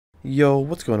Yo,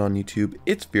 what's going on YouTube?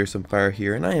 It's FearsomeFire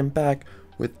here, and I am back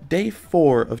with day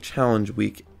 4 of challenge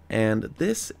week, and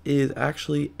this is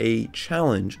actually a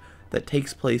challenge that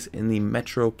takes place in the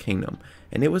Metro Kingdom,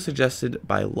 and it was suggested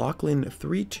by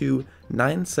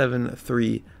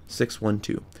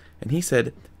Lachlan329733612, and he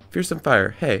said,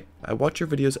 FearsomeFire, hey, I watch your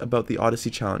videos about the Odyssey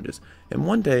challenges, and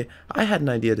one day I had an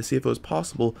idea to see if it was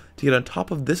possible to get on top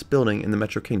of this building in the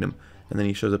Metro Kingdom, and then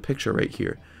he shows a picture right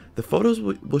here. The photos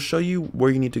will show you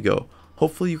where you need to go.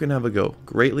 Hopefully you can have a go.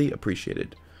 Greatly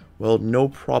appreciated. Well, no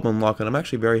problem, Lachlan. I'm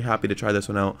actually very happy to try this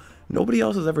one out. Nobody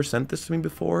else has ever sent this to me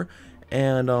before,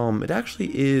 and it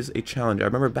actually is a challenge. I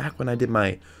remember back when I did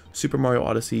my Super Mario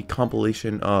Odyssey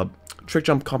compilation, trick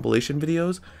jump compilation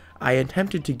videos, I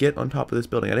attempted to get on top of this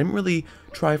building. I didn't really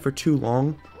try for too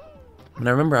long, and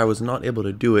I remember I was not able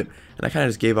to do it, and I kind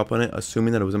of just gave up on it,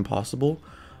 assuming that it was impossible.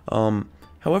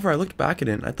 However, I looked back at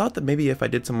it and I thought that maybe if I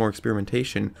did some more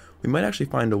experimentation, we might actually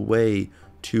find a way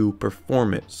to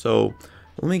perform it. So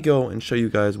let me go and show you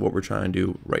guys what we're trying to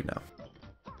do right now.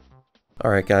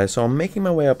 Alright guys, so I'm making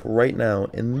my way up right now,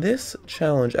 and this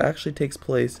challenge actually takes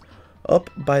place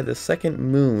up by the second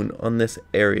moon on this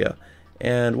area.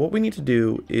 And what we need to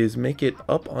do is make it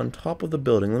up on top of the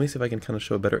building. Let me see if I can kind of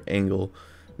show a better angle.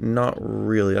 Not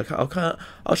really.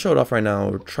 I'll show it off right now,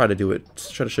 or try to do it,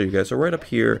 try to show you guys. So right up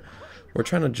here, we're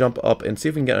trying to jump up and see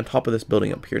if we can get on top of this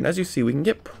building up here. And as you see, we can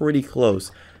get pretty close.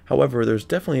 However, there's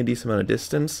definitely a decent amount of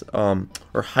distance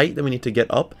or height that we need to get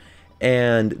up.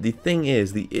 And the thing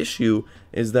is, the issue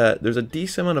is that there's a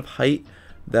decent amount of height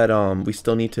that we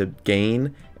still need to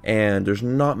gain. And there's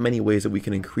not many ways that we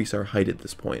can increase our height at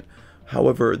this point.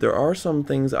 However, there are some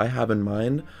things I have in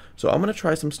mind. So I'm going to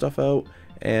try some stuff out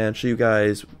and show you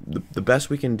guys the best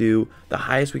we can do, the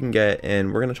highest we can get.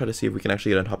 And we're going to try to see if we can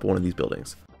actually get on top of one of these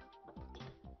buildings.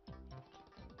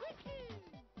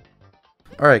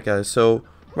 Alright guys, so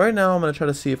right now I'm going to try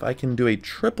to see if I can do a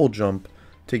triple jump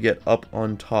to get up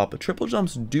on top. Triple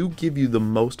jumps do give you the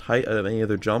most height out of any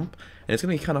other jump, and it's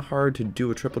going to be kind of hard to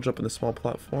do a triple jump in a small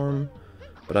platform,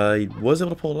 but I was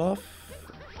able to pull it off.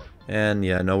 And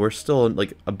yeah, no, we're still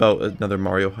like about another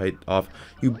Mario height off.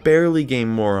 You barely gain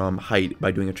more height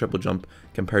by doing a triple jump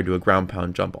compared to a ground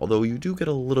pound jump, although you do get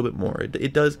a little bit more.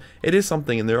 It is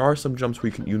something, and there are some jumps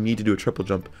where you need to do a triple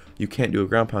jump. You can't do a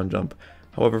ground pound jump.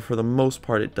 However, for the most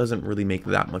part, it doesn't really make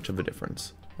that much of a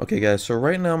difference. Okay guys, so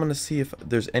right now I'm going to see if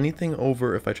there's anything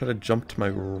over if I try to jump to my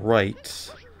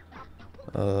right.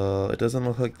 It doesn't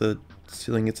look like the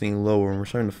ceiling gets any lower and we're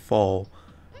starting to fall.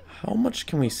 How much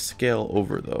can we scale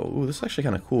over though? Ooh, this is actually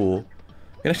kind of cool.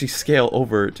 We can actually scale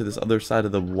over to this other side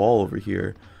of the wall over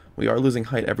here. We are losing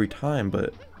height every time,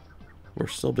 but we're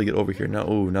still able to get over here.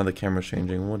 Now, ooh, now the camera's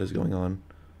changing. What is going on?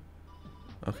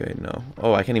 Okay, no.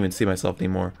 Oh, I can't even see myself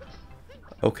anymore.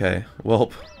 Okay,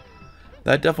 well,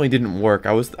 that definitely didn't work.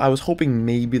 I was hoping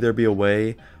maybe there'd be a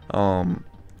way,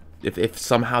 if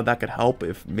somehow that could help.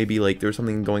 If maybe like there's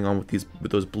something going on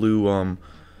with those blue,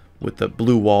 with the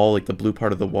blue wall, like the blue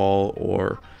part of the wall,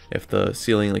 or if the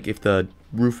ceiling, like if the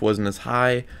roof wasn't as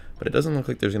high. But it doesn't look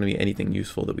like there's going to be anything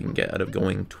useful that we can get out of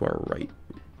going to our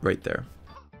right there.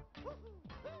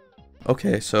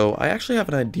 Okay, so I actually have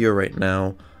an idea right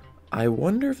now. I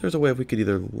wonder if there's a way if we could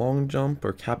either long jump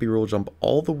or cappy roll jump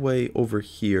all the way over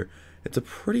here. It's a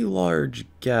pretty large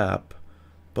gap,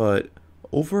 but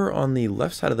over on the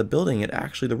left side of the building,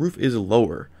 the roof is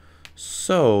lower.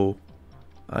 So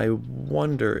I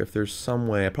wonder if there's some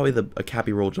way. Probably a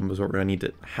cappy roll jump is what we're gonna need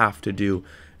to have to do,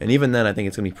 and even then I think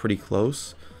it's gonna be pretty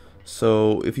close.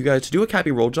 So if you guys, to do a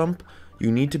cappy roll jump, you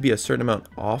need to be a certain amount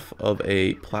off of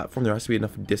a platform. There has to be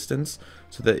enough distance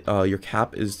so that your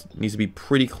cap needs to be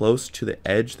pretty close to the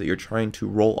edge that you're trying to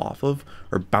roll off of,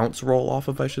 or bounce roll off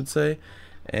of, I should say.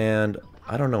 And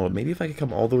I don't know, maybe if I could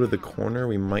come all the way to the corner,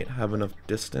 we might have enough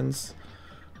distance.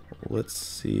 Let's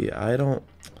see. I do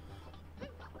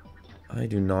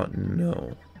not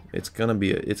know. It's gonna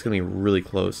be really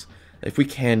close. If we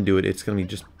can do it, it's gonna be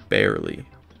just barely.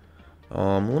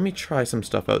 Let me try some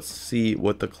stuff out, see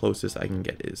what the closest I can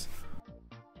get is.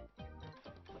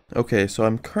 Okay, so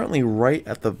I'm currently right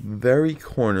at the very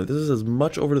corner. This is as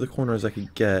much over to the corner as I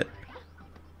could get.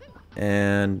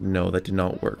 And no, that did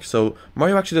not work. So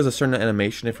Mario actually does a certain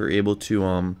animation if you're able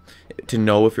to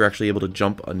know if you're actually able to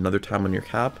jump another time on your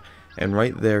cap. And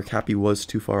right there, Cappy was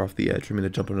too far off the edge for me to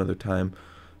jump another time.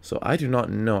 So I do not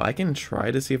know. I can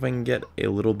try to see if I can get a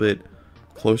little bit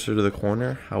closer to the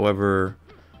corner. However,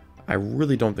 I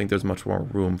really don't think there's much more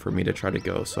room for me to try to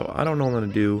go, so I don't know what I'm going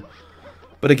to do.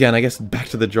 But again, I guess back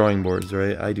to the drawing boards,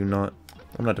 right? I'm going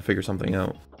to have to figure something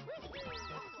out.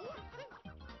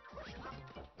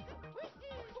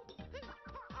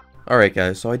 Alright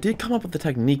guys, so I did come up with the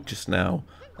technique just now.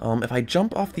 If I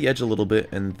jump off the edge a little bit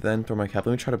and then throw my cap,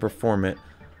 let me try to perform it.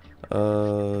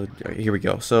 Here we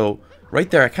go. So, right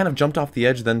there, I kind of jumped off the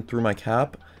edge, then threw my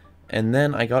cap, and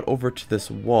then I got over to this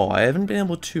wall. I haven't been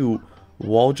able to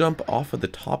wall jump off of the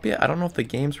top yet. I don't know if the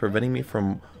game's preventing me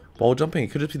from wall jumping.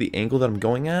 It could just be the angle that I'm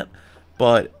going at,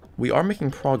 but we are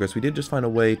making progress. We did just find a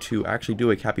way to actually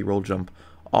do a cappy roll jump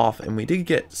off, and we did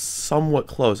get somewhat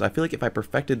close. I feel like if I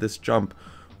perfected this jump,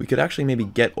 we could actually maybe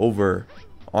get over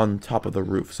on top of the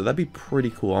roof. So that'd be pretty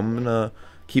cool. I'm gonna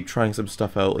keep trying some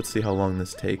stuff out. Let's see how long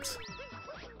this takes.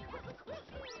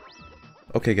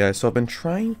 Okay guys, so I've been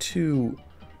trying to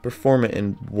perform it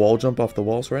and wall jump off the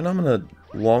wall. So right now I'm gonna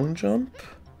long jump.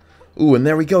 Ooh, and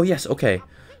there we go. Yes, okay.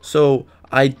 So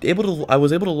I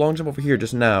was able to long jump over here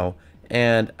just now,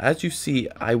 and as you see,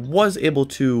 I was able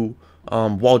to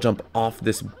wall jump off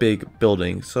this big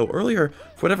building. So earlier,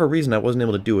 for whatever reason, I wasn't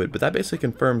able to do it, but that basically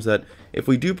confirms that if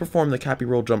we do perform the cappy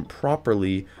roll jump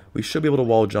properly, we should be able to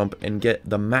wall jump and get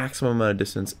the maximum amount of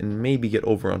distance and maybe get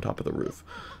over on top of the roof.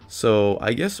 So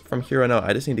I guess from here on out,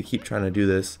 I just need to keep trying to do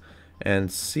this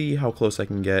and see how close I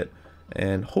can get,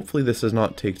 and hopefully this does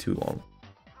not take too long.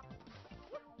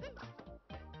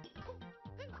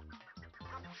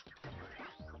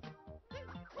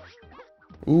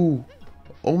 Ooh,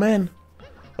 oh man.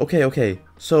 Okay,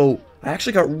 so I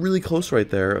actually got really close right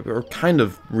there, or kind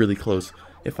of really close.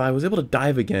 If I was able to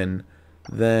dive again,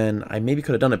 then I maybe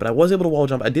could have done it, but I was able to wall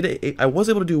jump. I was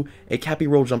able to do a cappy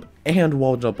roll jump and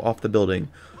wall jump off the building.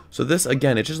 So this,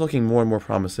 again, it's just looking more and more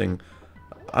promising.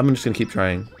 I'm just going to keep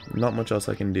trying. Not much else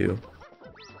I can do.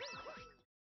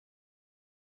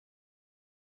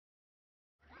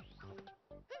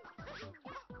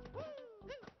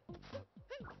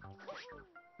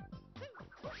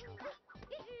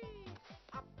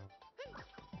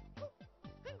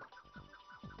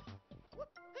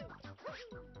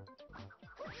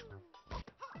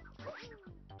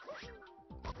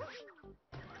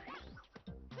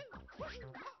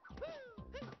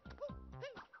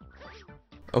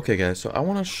 Okay guys, so I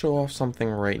want to show off something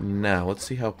right now. Let's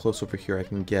see how close over here I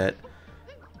can get.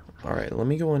 Alright, let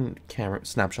me go in camera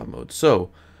snapshot mode. So,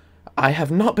 I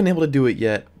have not been able to do it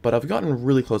yet, but I've gotten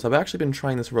really close. I've actually been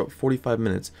trying this for about 45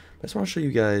 minutes. I just want to show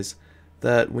you guys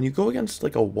that when you go against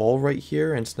like a wall right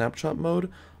here in snapshot mode,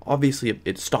 obviously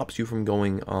it stops you from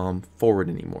going forward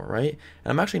anymore, right?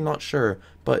 And I'm actually not sure,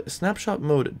 but snapshot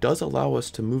mode does allow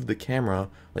us to move the camera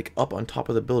like up on top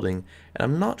of the building. And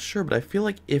I'm not sure, but I feel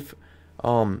like if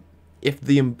the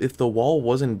wall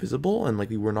was invisible and like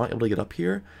we were not able to get up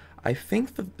here, I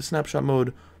think the snapshot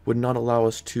mode would not allow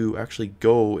us to actually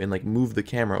go and like move the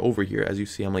camera over here. As you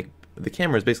see, I'm like, the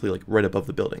camera is basically like right above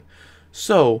the building.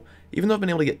 So even though I've been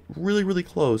able to get really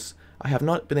close, I have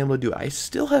not been able to do it. I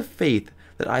still have faith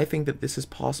that I think that this is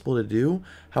possible to do.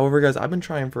 However guys, I've been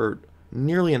trying for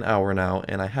nearly an hour now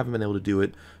and I haven't been able to do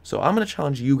it. So I'm going to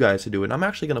challenge you guys to do it, and I'm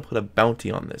actually going to put a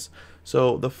bounty on this.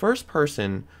 So the first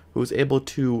person who is able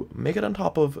to make it on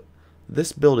top of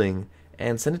this building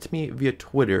and send it to me via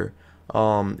Twitter,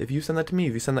 if you send that to me,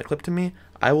 if you send that clip to me,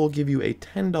 I will give you a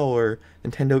 $10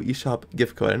 Nintendo eShop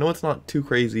gift code. I know it's not too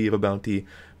crazy of a bounty,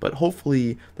 but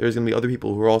hopefully there's going to be other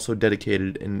people who are also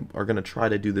dedicated and are going to try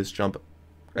to do this jump.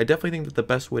 I definitely think that the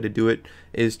best way to do it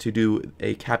is to do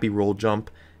a cappy roll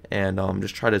jump and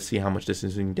just try to see how much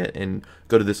distance you can get and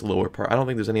go to this lower part. I don't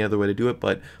think there's any other way to do it,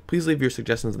 but please leave your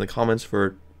suggestions in the comments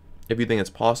for if you think it's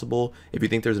possible, if you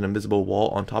think there's an invisible wall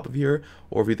on top of here,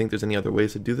 or if you think there's any other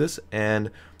ways to do this.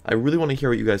 And I really want to hear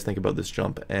what you guys think about this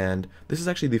jump. And this is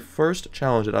actually the first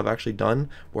challenge that I've actually done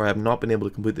where I have not been able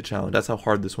to complete the challenge. That's how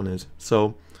hard this one is.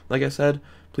 So, like I said,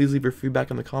 please leave your feedback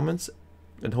in the comments,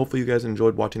 and hopefully you guys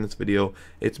enjoyed watching this video.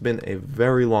 It's been a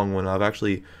very long one.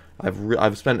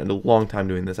 I've spent a long time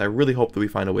doing this. I really hope that we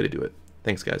find a way to do it.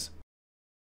 Thanks, guys.